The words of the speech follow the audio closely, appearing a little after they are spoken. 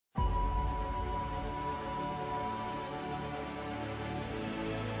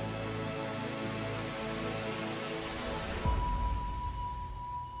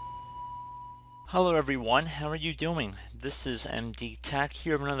Hello everyone, how are you doing? This is MD Tech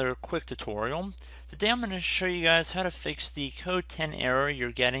here with another quick tutorial. Today I'm going to show you guys how to fix the code 10 error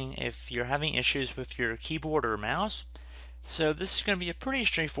you're getting if you're having issues with your keyboard or mouse. So this is going to be a pretty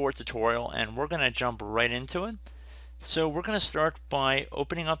straightforward tutorial and we're going to jump right into it. So we're going to start by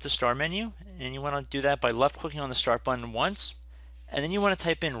opening up the start menu, and you want to do that by left clicking on the start button once, and then you want to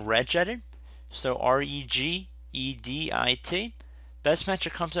type in regedit, so regedit. Best match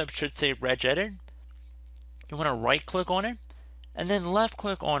that comes up should say regedit. You want to right click on it and then left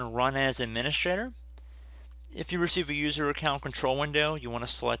click on run as administrator. If you receive a user account control window, you want to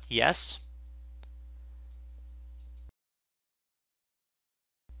select yes.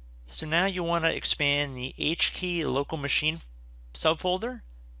 So now you want to expand the HKey local machine subfolder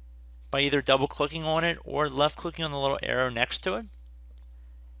by either double clicking on it or left clicking on the little arrow next to it.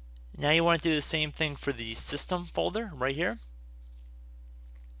 Now you want to do the same thing for the system folder right here.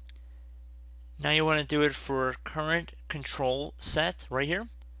 Now you want to do it for current control set right here,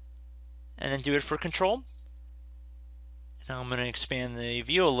 and then do it for control. Now I'm going to expand the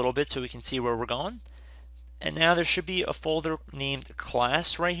view a little bit so we can see where we're going. And now there should be a folder named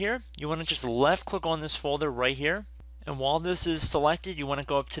class right here. You want to just left click on this folder right here. And while this is selected, you want to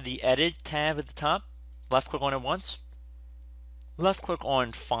go up to the edit tab at the top, left click on it once, left click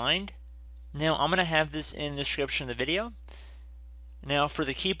on find. Now I'm going to have this in the description of the video. Now for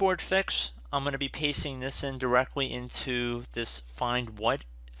the keyboard fix, I'm going to be pasting this in directly into this find what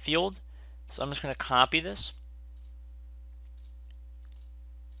field. So I'm just going to copy this.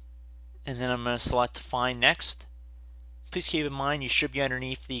 And then I'm going to select find next. Please keep in mind you should be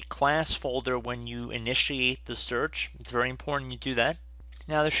underneath the class folder when you initiate the search. It's very important you do that.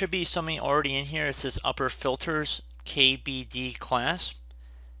 Now there should be something already in here. It says Upperfilters kbdclass.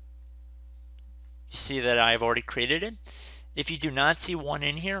 You see that I've already created it. If you do not see one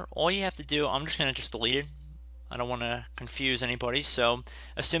in here, all you have to do, I'm just going to delete it. I don't want to confuse anybody. So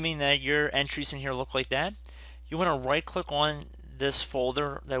assuming that your entries in here look like that, you want to right click on this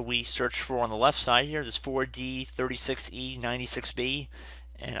folder that we searched for on the left side here, this 4D, 36E, 96B,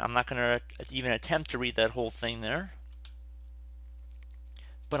 and I'm not going to even attempt to read that whole thing there.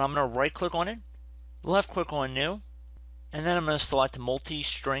 But I'm going to right click on it, left click on new, and then I'm going to select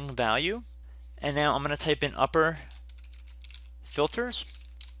multi-string value, and now I'm going to type in Upperfilters,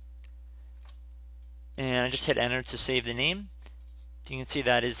 and I just hit enter to save the name. You can see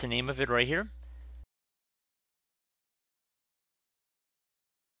that is the name of it right here.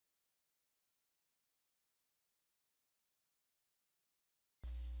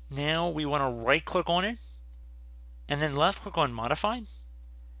 Now we want to right click on it and then left click on modify.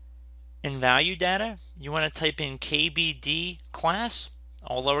 In value data, you want to type in kbdclass,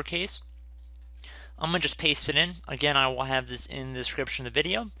 all lowercase. I'm going to just paste it in. Again, I will have this in the description of the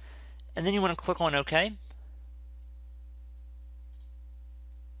video. And then you want to click on OK.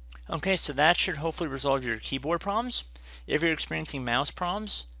 Okay, so that should hopefully resolve your keyboard problems. If you're experiencing mouse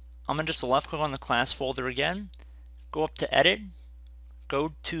problems, I'm going to just left click on the class folder again, go up to edit,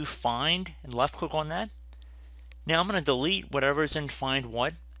 go to find and left click on that. Now I'm going to delete whatever is in find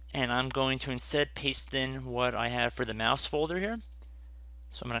what, and I'm going to instead paste in what I have for the mouse folder here.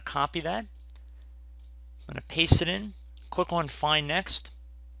 So I'm going to copy that. I'm going to paste it in, click on find next.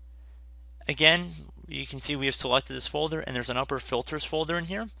 Again, you can see we have selected this folder and there's an Upperfilters folder in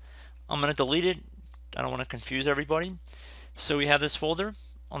here. I'm going to delete it. I don't want to confuse everybody. So we have this folder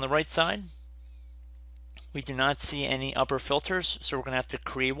on the right side. We do not see any Upperfilters, so we're going to have to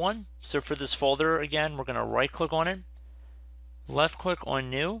create one. So for this folder, again, we're going to right click on it, left click on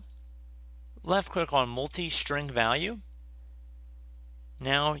new, left click on multi-string value.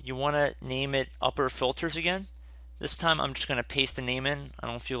 Now you want to name it Upperfilters again. This time I'm just going to paste the name in. I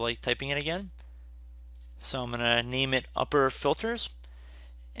don't feel like typing it again. So I'm going to name it Upperfilters.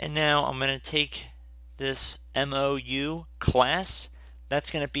 And now I'm going to take this Mouclass.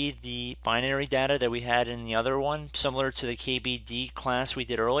 That's going to be the binary data that we had in the other one, similar to the KBD class we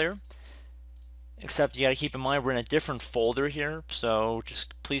did earlier. Except you got to keep in mind we're in a different folder here, so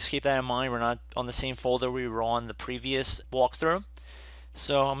just please keep that in mind. We're not on the same folder we were on the previous walkthrough.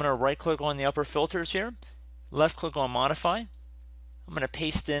 So I'm going to right click on the Upperfilters here, left click on modify. I'm going to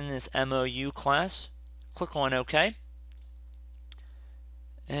paste in this Mouclass, click on OK.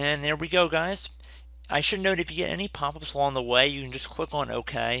 And there we go, guys. I should note if you get any pop-ups along the way, you can just click on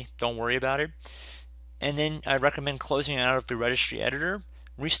OK. Don't worry about it. And then I recommend closing out of the registry editor,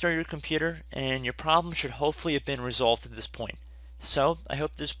 restart your computer, and your problem should hopefully have been resolved at this point. So I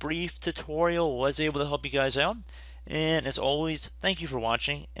hope this brief tutorial was able to help you guys out. And as always, thank you for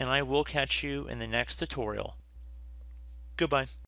watching, and I will catch you in the next tutorial. Goodbye.